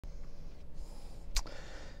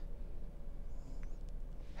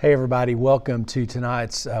Hey everybody, welcome to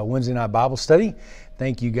tonight's Wednesday night Bible study.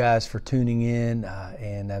 Thank you guys for tuning in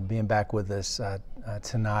and being back with us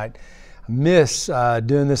tonight. I miss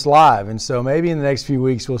doing this live, and so maybe in the next few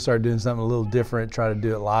weeks we'll start doing something a little different, try to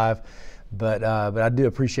do it live. But I do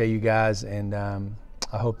appreciate you guys, and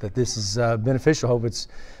I hope that this is beneficial. I hope it's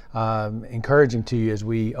encouraging to you as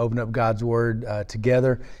we open up God's Word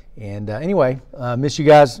together. And anyway, miss you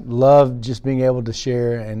guys. Love just being able to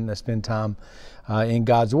share and spend time in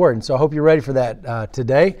God's Word. And so I hope you're ready for that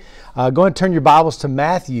today. Go ahead and turn your Bibles to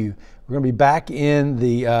Matthew. We're going to be back in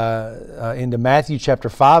into Matthew chapter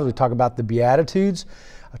 5. We talk about the Beatitudes.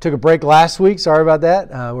 I took a break last week. Sorry about that.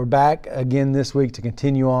 We're back again this week to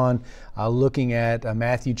continue on looking at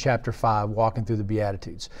Matthew chapter 5, walking through the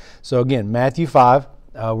Beatitudes. So again, Matthew 5,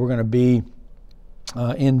 we're going to be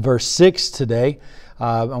in verse 6 today.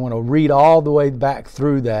 I'm going to read all the way back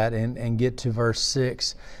through that and get to verse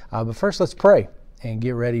 6. But first, let's pray and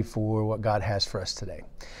get ready for what God has for us today.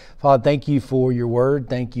 Father, thank you for your word.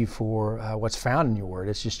 Thank you for what's found in your word.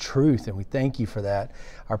 It's just truth, and we thank you for that.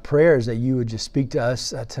 Our prayer is that you would just speak to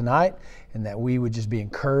us tonight, and that we would just be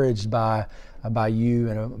encouraged by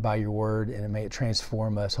you and by your word, and may it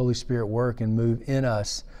transform us. Holy Spirit, work and move in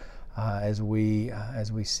us as we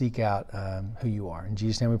seek out who you are. In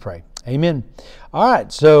Jesus' name we pray. Amen. All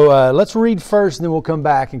right, so let's read first, and then we'll come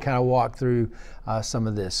back and kind of walk through some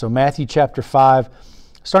of this. So Matthew chapter 5,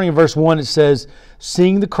 starting in verse 1, it says,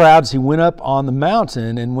 "Seeing the crowds, he went up on the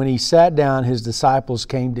mountain, and when he sat down, his disciples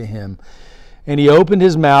came to him. And he opened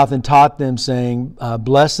his mouth and taught them, saying,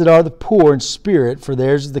 Blessed are the poor in spirit, for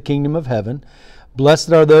theirs is the kingdom of heaven.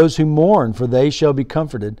 Blessed are those who mourn, for they shall be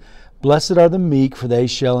comforted. Blessed are the meek, for they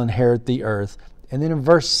shall inherit the earth." And then in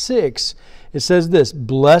verse 6, it says this,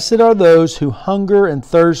 "Blessed are those who hunger and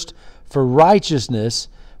thirst for righteousness,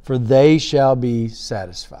 for they shall be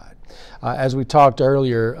satisfied." As we talked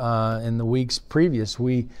earlier in the weeks previous,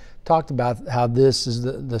 we talked about how this is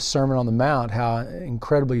the Sermon on the Mount, how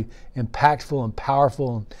incredibly impactful and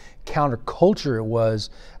powerful and counterculture it was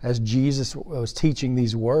as Jesus was teaching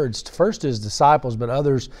these words, first to his disciples, but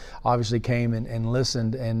others obviously came and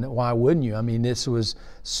listened, and why wouldn't you? I mean, this was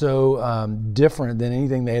so different than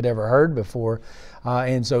anything they had ever heard before.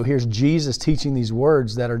 And so here's Jesus teaching these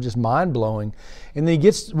words that are just mind-blowing. And then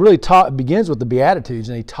he begins with the Beatitudes,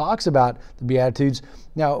 and he talks about the Beatitudes.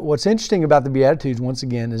 Now, what's interesting about the Beatitudes, once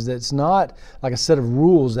again, is that it's not like a set of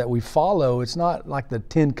rules that we follow. It's not like the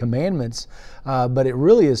 10 Commandments, but it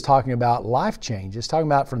really is talking about life change. It's talking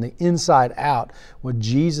about from the inside out, what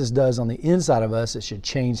Jesus does on the inside of us. It should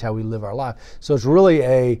change how we live our life. So it's really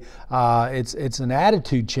it's an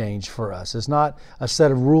attitude change for us. It's not a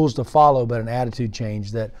set of rules to follow, but an attitude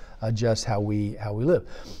change that adjusts how we live.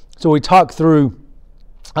 So we talked through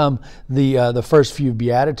the first few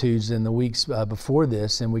Beatitudes in the weeks before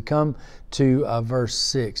this, and we come to verse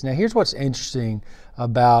 6. Now here's what's interesting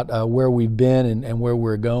about where we've been and where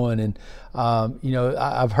we're going. And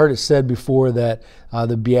I've heard it said before that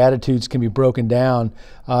the Beatitudes can be broken down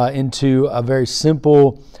into a very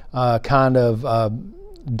simple kind of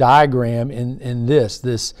diagram in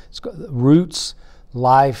this roots,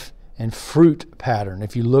 life, and fruit pattern.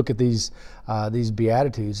 If you look at these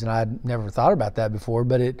Beatitudes, and I'd never thought about that before,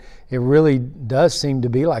 but it really does seem to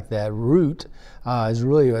be like that. Root is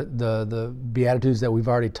really the Beatitudes that we've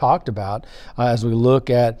already talked about as we look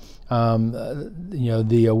at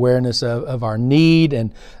the awareness of our need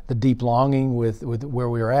and the deep longing with where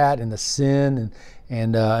we are at, and the sin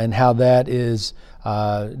and how that is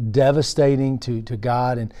devastating to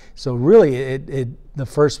God. And so really the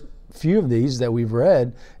first few of these that we've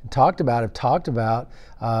read and talked about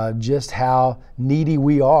just how needy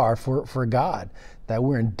we are for God, that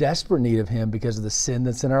we're in desperate need of Him because of the sin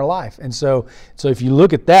that's in our life. And so if you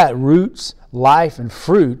look at that, roots, life, and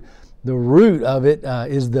fruit, the root of it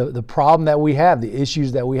is the problem that we have, the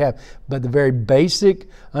issues that we have. But the very basic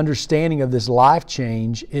understanding of this life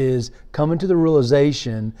change is coming to the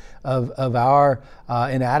realization of our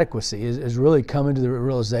inadequacy, is really coming to the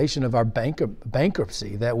realization of our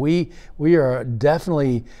bankruptcy, that we are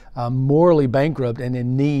definitely morally bankrupt and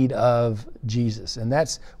in need of Jesus. And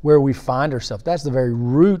that's where we find ourselves. That's the very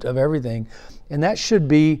root of everything. And that should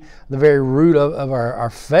be the very root of our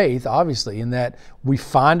faith, obviously, in that we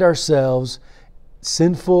find ourselves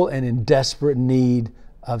sinful and in desperate need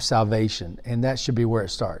of salvation, and that should be where it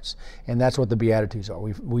starts. And that's what the Beatitudes are.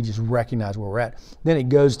 We just recognize where we're at. Then it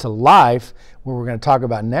goes to life, where we're going to talk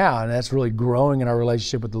about now, and that's really growing in our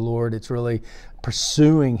relationship with the Lord. It's really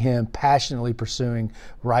pursuing Him, passionately pursuing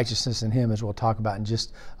righteousness in Him, as we'll talk about in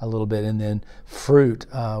just a little bit. And then fruit,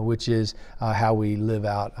 which is how we live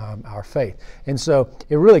out our faith. And so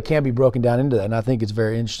it really can be broken down into that, and I think it's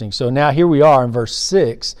very interesting. So now here we are in verse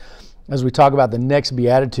 6, as we talk about the next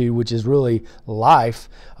beatitude, which is really life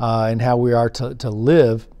and how we are to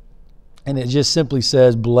live. And it just simply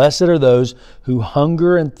says, "Blessed are those who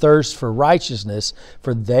hunger and thirst for righteousness,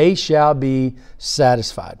 for they shall be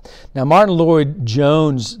satisfied." Now, Martin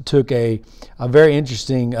Lloyd-Jones took a very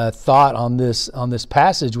interesting thought on this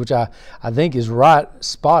passage, which I think is right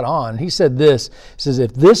spot on. He said this, he says,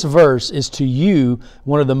 "If this verse is to you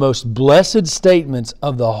one of the most blessed statements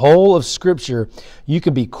of the whole of Scripture, you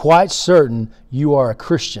can be quite certain you are a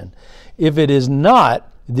Christian. If it is not,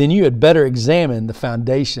 then you had better examine the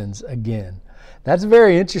foundations again." That's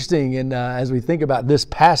very interesting. And as we think about this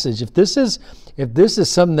passage, if this is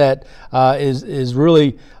something that is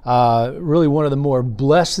really one of the more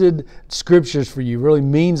blessed scriptures for you, really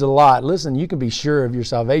means a lot, listen, you can be sure of your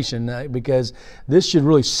salvation because this should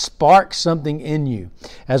really spark something in you.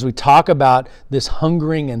 As we talk about this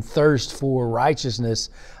hungering and thirst for righteousness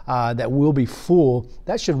that will be full,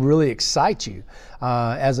 that should really excite you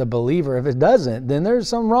as a believer. If it doesn't, then there's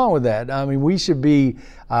something wrong with that. I mean, we should be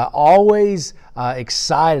always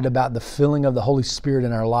excited about the filling of the Holy Spirit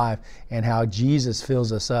in our life and how Jesus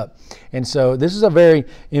fills us up. And so this is a very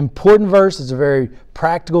important verse. It's a very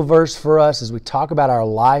practical verse for us as we talk about our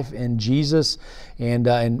life in Jesus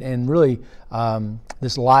and really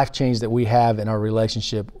this life change that we have in our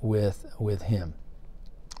relationship with Him.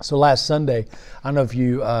 So last Sunday, I don't know if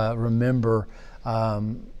you remember,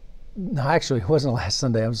 no, actually, it wasn't last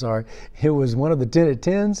Sunday, I'm sorry. It was one of the 10 at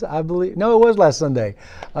 10s, I believe. No, it was last Sunday.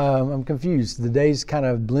 I'm confused. The days kind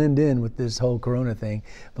of blend in with this whole Corona thing.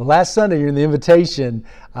 But last Sunday, during the invitation,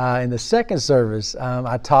 in the second service,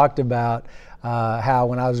 I talked about how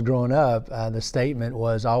when I was growing up, the statement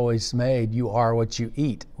was always made, "You are what you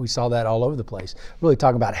eat." We saw that all over the place. Really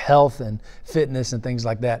talking about health and fitness and things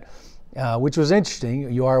like that. Which was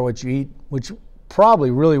interesting. You are what you eat, which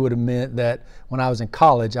probably really would have meant that when I was in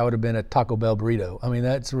college, I would have been a Taco Bell burrito. I mean,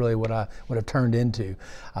 that's really what I would have turned into.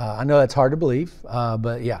 I know that's hard to believe,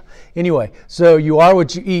 but yeah. Anyway, so you are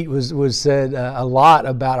what you eat was said a lot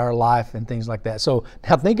about our life and things like that. So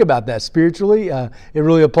now think about that spiritually. It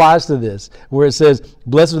really applies to this, where it says,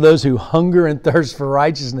 "Blessed are those who hunger and thirst for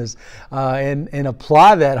righteousness," and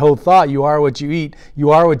apply that whole thought. You are what you eat.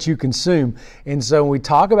 You are what you consume. And so when we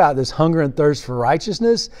talk about this hunger and thirst for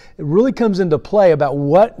righteousness, it really comes into play about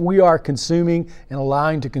what we are consuming and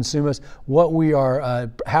allowing to consume us, what we are,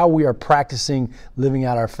 how we are practicing living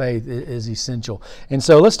out our faith is essential. And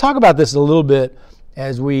so let's talk about this a little bit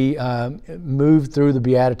as we move through the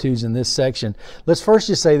Beatitudes in this section. Let's first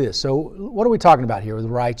just say this. So what are we talking about here with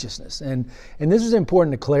righteousness? And this is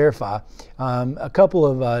important to clarify. A couple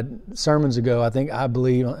of sermons ago, I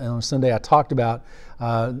believe on Sunday, I talked about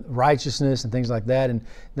righteousness and things like that, and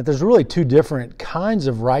that there's really two different kinds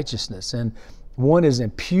of righteousness. And one is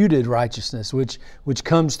imputed righteousness, which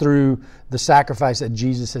comes through the sacrifice that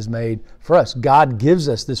Jesus has made for us. God gives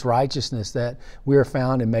us this righteousness that we are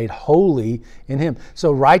found and made holy in Him.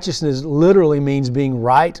 So righteousness literally means being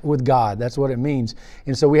right with God. That's what it means.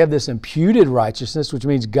 And so we have this imputed righteousness, which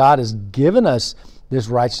means God has given us this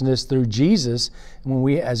righteousness through Jesus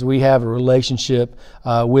as we have a relationship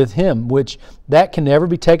with Him, which that can never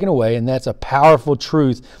be taken away, and that's a powerful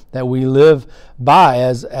truth that we live by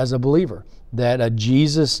as a believer. That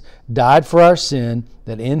Jesus died for our sin,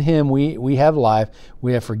 that in Him we have life,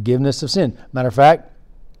 we have forgiveness of sin. Matter of fact,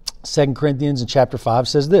 2 Corinthians in chapter 5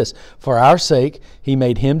 says this, "For our sake He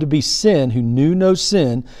made Him to be sin who knew no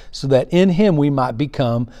sin, so that in Him we might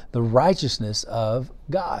become the righteousness of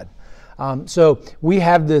God." So we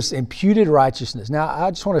have this imputed righteousness. Now,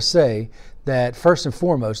 I just want to say that first and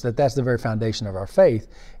foremost, that's the very foundation of our faith,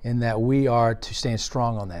 and that we are to stand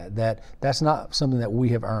strong on that. That's not something that we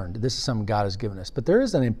have earned. This is something God has given us. But there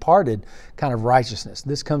is an imparted kind of righteousness.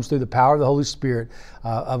 This comes through the power of the Holy Spirit,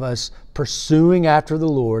 of us pursuing after the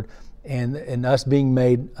Lord, and us being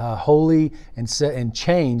made holy and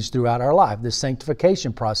changed throughout our life. This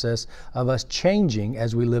sanctification process of us changing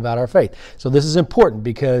as we live out our faith. So this is important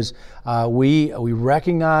because we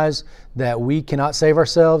recognize that we cannot save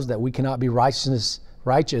ourselves, that we cannot be righteous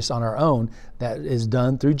on our own. That is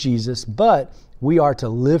done through Jesus, but We are to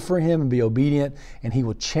live for Him and be obedient, and He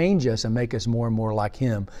will change us and make us more and more like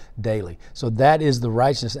Him daily. So that is the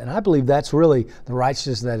righteousness, and I believe that's really the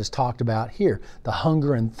righteousness that is talked about here, the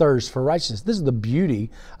hunger and thirst for righteousness. This is the beauty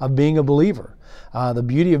of being a believer. The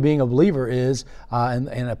beauty of being a believer is, and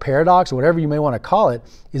a paradox, or whatever you may want to call it,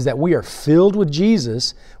 is that we are filled with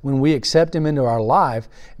Jesus when we accept Him into our life,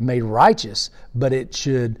 made righteous, but it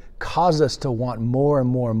should cause us to want more and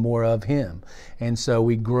more and more of Him. And so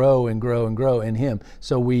we grow and grow and grow in Him.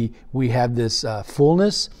 So we have this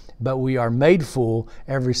fullness, but we are made full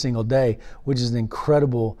every single day, which is an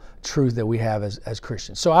incredible truth that we have as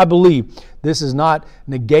Christians. So I believe this is not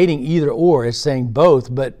negating either or, it's saying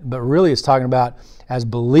both, but really it's talking about as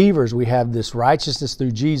believers we have this righteousness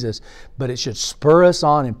through Jesus, but it should spur us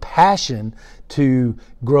on in passion to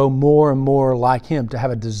grow more and more like Him, to have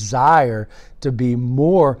a desire to be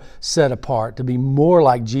more set apart, to be more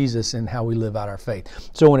like Jesus in how we live out our faith.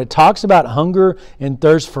 So when it talks about hunger and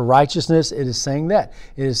thirst for righteousness, it is saying that.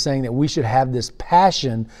 It is saying that we should have this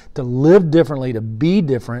passion to live differently, to be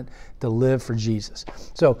different, to live for Jesus.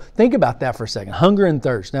 So think about that for a second. Hunger and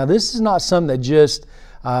thirst. Now this is not something that just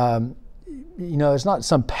it's not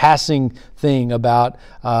some passing thing about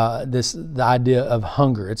the idea of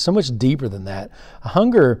hunger. It's so much deeper than that.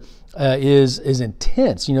 Hunger is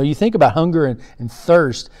intense. You think about hunger and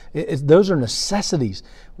thirst. Those are necessities.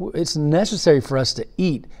 It's necessary for us to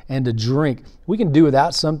eat and to drink. We can do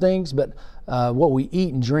without some things, but what we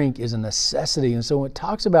eat and drink is a necessity. And so when it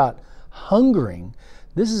talks about hungering,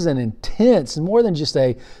 this is an intense, more than just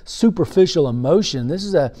a superficial emotion. This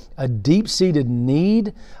is a deep-seated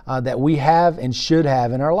need that we have and should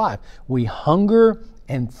have in our life. We hunger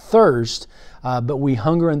and thirst, but we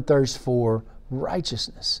hunger and thirst for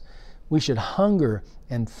righteousness. We should hunger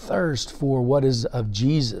and thirst for what is of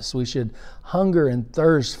Jesus. We should hunger and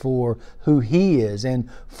thirst for who He is and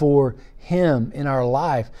for Him in our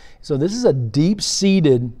life. So this is a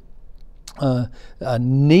deep-seated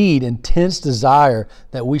need, intense desire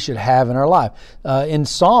that we should have in our life. In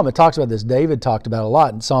Psalm, it talks about this. David talked about it a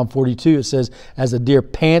lot. In Psalm 42, it says, "As a deer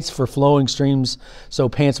pants for flowing streams, so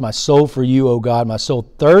pants my soul for you, O God. My soul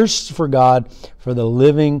thirsts for God, for the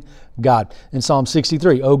living God." In Psalm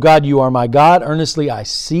 63, "O God, you are my God. Earnestly I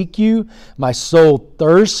seek you. My soul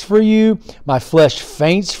thirsts for you. My flesh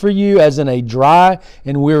faints for you, as in a dry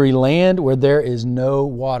and weary land where there is no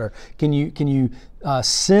water." Can you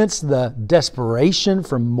sense the desperation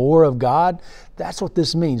for more of God? That's what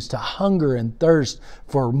this means, to hunger and thirst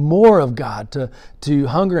for more of God, to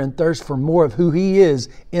hunger and thirst for more of who He is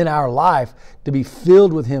in our life, to be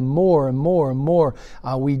filled with Him more and more and more.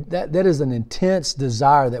 That is an intense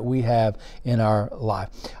desire that we have in our life.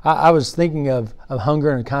 I was thinking of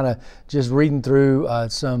hunger and kind of just reading through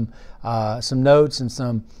some notes and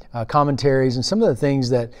some commentaries, and some of the things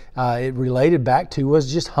that it related back to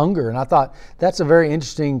was just hunger. And I thought that's a very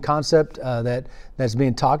interesting concept that's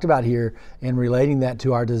being talked about here, and relating that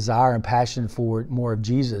to our desire and passion for more of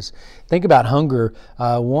Jesus. Think about hunger.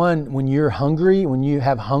 One, when you're hungry, when you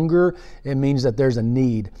have hunger, it means that there's a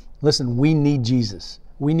need. Listen, we need Jesus.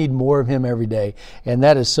 We need more of Him every day. And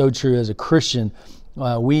that is so true as a Christian.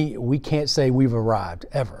 We can't say we've arrived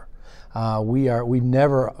ever. We've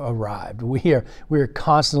never arrived. We are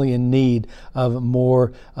constantly in need of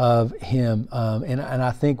more of Him, and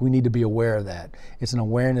I think we need to be aware of that. It's an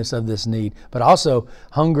awareness of this need. But also,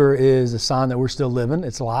 hunger is a sign that we're still living.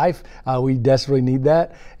 It's life. We desperately need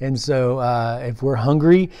that. And so, if we're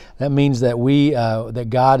hungry, that means that that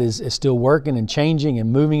God is still working and changing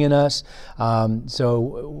and moving in us.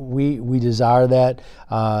 So we desire that.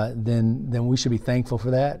 Then we should be thankful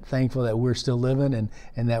for that. Thankful that we're still living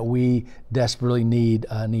and that we desperately need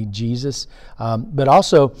Jesus. But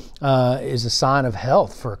also is a sign of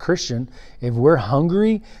health for a Christian. If we're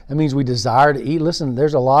hungry, that means we desire to eat. Listen,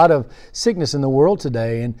 there's a lot of sickness in the world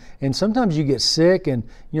today, and sometimes you get sick, and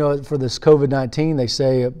for this COVID-19, they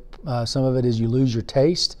say some of it is you lose your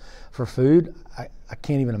taste for food. I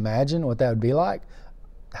can't even imagine what that would be like.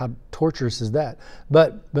 How torturous is that?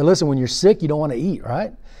 But listen, when you're sick, you don't want to eat,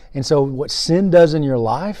 right? And so what sin does in your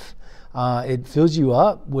life, it fills you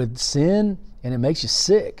up with sin, and it makes you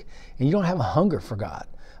sick, and you don't have a hunger for God.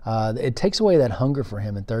 It takes away that hunger for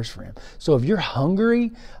Him and thirst for Him. So if you're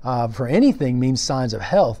hungry for anything, means signs of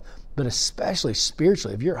health, but especially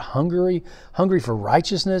spiritually. If you're hungry for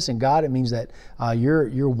righteousness and God, it means that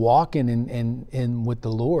you're walking in with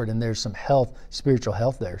the Lord, and there's some health, spiritual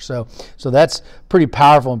health there. So that's pretty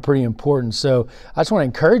powerful and pretty important. So I just want to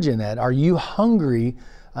encourage you in that. Are you hungry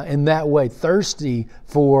in that way, thirsty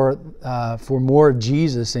for more of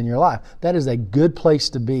Jesus in your life? That is a good place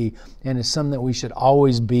to be, and it's something that we should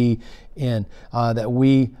always be in, that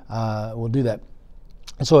we will do that.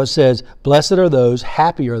 And so it says, blessed are those,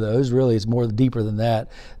 happy are those, really it's more deeper than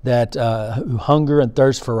that who hunger and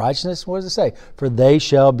thirst for righteousness. What does it say? For they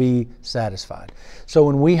shall be satisfied. So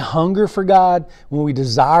when we hunger for God, when we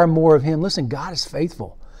desire more of Him, listen, God is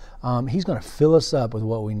faithful. He's going to fill us up with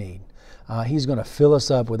what we need. He's going to fill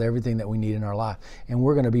us up with everything that we need in our life. And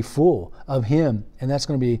we're going to be full of Him. And that's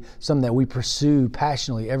going to be something that we pursue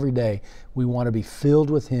passionately every day. We want to be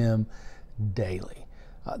filled with Him daily.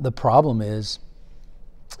 The problem is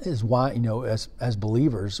why, as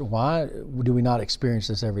believers, why do we not experience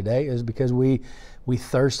this every day? Is because we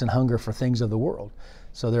thirst and hunger for things of the world.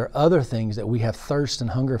 So there are other things that we have thirst and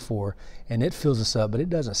hunger for, and it fills us up, but it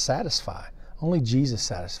doesn't satisfy. Only Jesus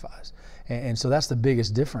satisfies. And so that's the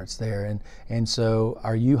biggest difference there. And so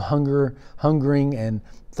are you hungering and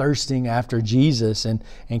thirsting after Jesus? And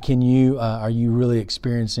can you are you really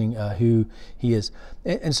experiencing who He is?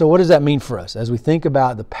 And so what does that mean for us? As we think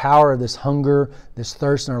about the power of this hunger, this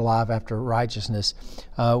thirst in our life after righteousness,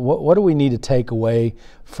 what do we need to take away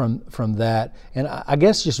from that? And I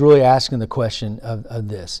guess just really asking the question of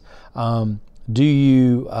this. Do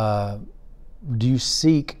you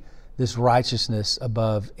seek this righteousness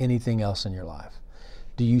above anything else in your life?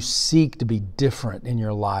 Do you seek to be different in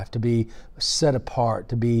your life, to be set apart,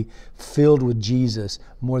 to be filled with Jesus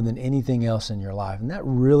more than anything else in your life? And that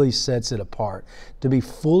really sets it apart. To be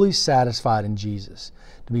fully satisfied in Jesus,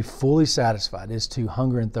 to be fully satisfied is to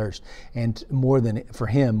hunger and thirst, and for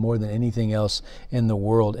Him more than anything else in the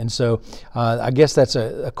world. And so I guess that's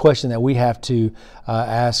a question that we have to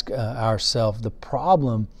ask ourselves. The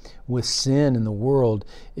problem with sin in the world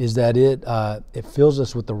is that it fills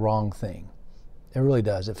us with the wrong thing. It really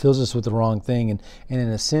does. It fills us with the wrong thing, and in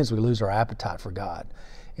a sense we lose our appetite for God.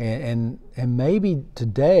 And maybe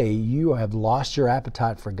today you have lost your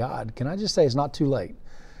appetite for God. Can I just say it's not too late?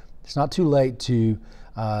 It's not too late to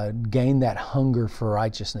gain that hunger for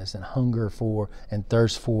righteousness and hunger for and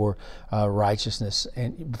thirst for righteousness.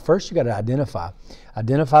 And first you got to identify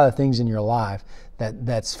the things in your life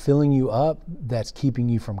that's filling you up, that's keeping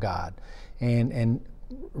you from God, and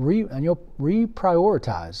you'll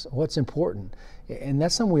reprioritize what's important. And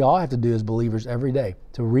that's something we all have to do as believers every day,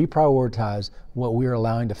 to reprioritize what we're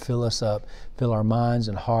allowing to fill us up, fill our minds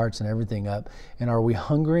and hearts and everything up. And are we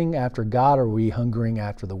hungering after God, or are we hungering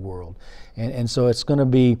after the world? And so it's going to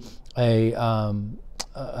be a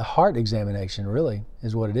heart examination, really,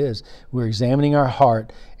 is what it is. We're examining our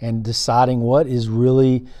heart and deciding what is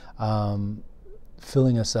really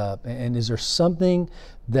filling us up. And is there something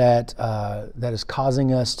that is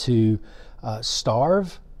causing us to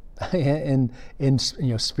starve? And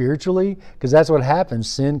spiritually, because that's what happens.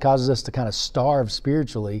 Sin causes us to kind of starve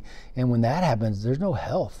spiritually, and when that happens, there's no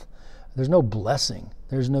health, there's no blessing,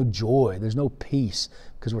 there's no joy, there's no peace,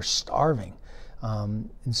 because we're starving.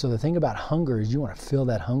 And so the thing about hunger is you want to fill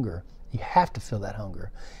that hunger. You have to fill that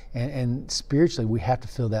hunger, and spiritually we have to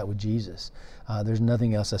fill that with Jesus. There's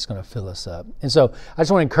nothing else that's going to fill us up. And so I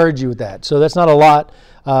just want to encourage you with that. So that's not a lot,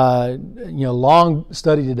 long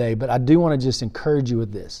study today, but I do want to just encourage you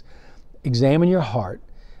with this. Examine your heart.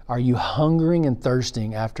 Are you hungering and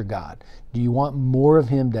thirsting after God? Do you want more of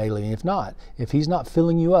Him daily? And if not, if He's not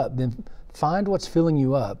filling you up, then find what's filling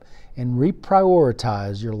you up and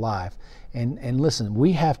reprioritize your life. And listen,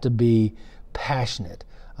 we have to be passionate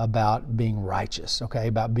about being righteous, okay,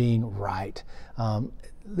 about being right.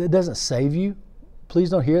 It doesn't save you.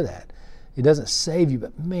 Please don't hear that. It doesn't save you,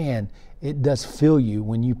 but man, it does fill you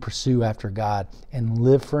when you pursue after God and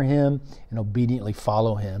live for Him and obediently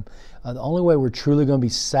follow Him. The only way we're truly going to be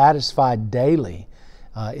satisfied daily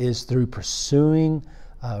is through pursuing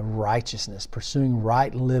righteousness, pursuing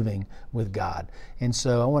right living with God. And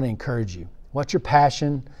so I want to encourage you. What's your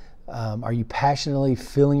passion? Are you passionately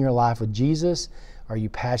filling your life with Jesus? Are you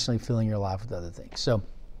passionately filling your life with other things?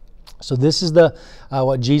 So this is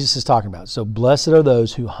what Jesus is talking about. So blessed are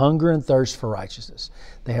those who hunger and thirst for righteousness.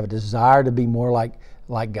 They have a desire to be more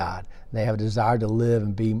like God. They have a desire to live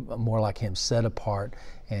and be more like Him, set apart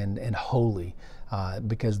and holy.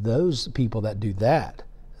 Because those people that do that,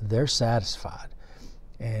 they're satisfied.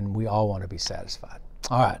 And we all want to be satisfied.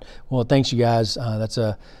 All right. Well, thanks, you guys. That's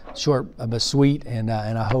a short but sweet, and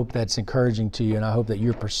I hope that's encouraging to you, and I hope that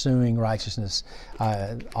you're pursuing righteousness,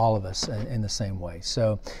 all of us, in the same way.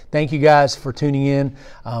 So thank you guys for tuning in.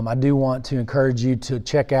 I do want to encourage you to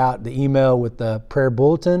check out the email with the prayer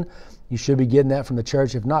bulletin. You should be getting that from the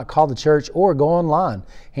church. If not, call the church or go online,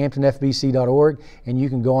 hamptonfbc.org, and you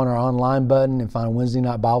can go on our online button and find Wednesday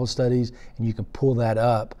night Bible studies, and you can pull that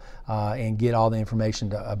up and get all the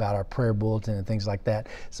information about our prayer bulletin and things like that.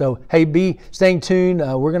 So, hey, be staying tuned.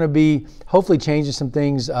 We're going to be hopefully changing some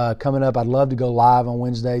things coming up. I'd love to go live on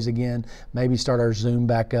Wednesdays again, maybe start our Zoom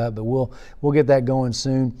back up, but we'll get that going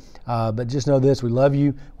soon. But just know this, we love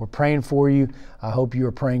you. We're praying for you. I hope you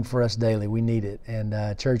are praying for us daily. We need it.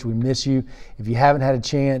 And church, we miss you. If you haven't had a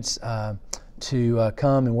chance to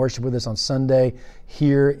come and worship with us on Sunday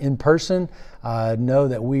here in person, know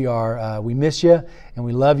that we miss you and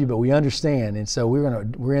we love you, but we understand, and so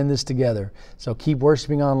we're in this together. So keep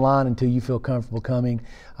worshiping online until you feel comfortable coming.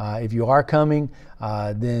 If you are coming,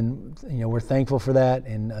 then we're thankful for that,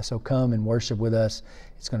 and so come and worship with us.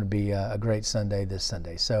 It's going to be a great Sunday this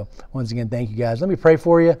Sunday. So once again, thank you guys. Let me pray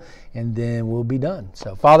for you, and then we'll be done.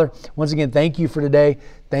 So Father, once again, thank you for today.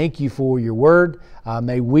 Thank you for your word.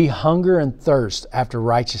 May we hunger and thirst after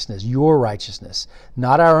righteousness, your righteousness,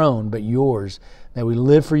 not our own, but yours. May we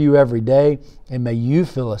live for you every day, and may you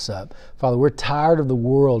fill us up. Father, we're tired of the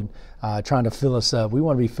world trying to fill us up. We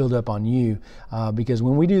want to be filled up on you because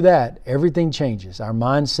when we do that, everything changes. Our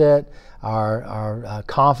mindset, our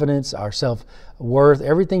confidence, our self-worth,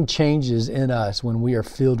 everything changes in us when we are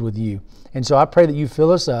filled with you. And so I pray that you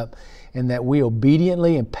fill us up and that we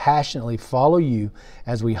obediently and passionately follow you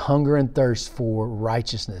as we hunger and thirst for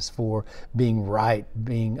righteousness, for being right,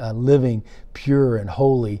 being living pure and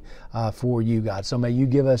holy for you, God. So may you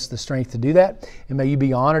give us the strength to do that, and may you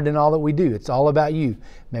be honored in all that we do. It's all about you.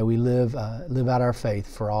 May we live out our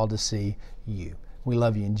faith for all to see you. We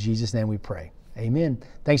love you. In Jesus' name we pray. Amen.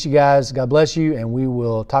 Thanks, you guys. God bless you, and we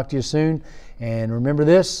will talk to you soon. And remember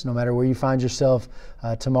this, no matter where you find yourself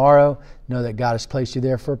tomorrow, know that God has placed you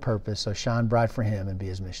there for a purpose. So shine bright for Him and be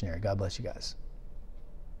His missionary. God bless you guys.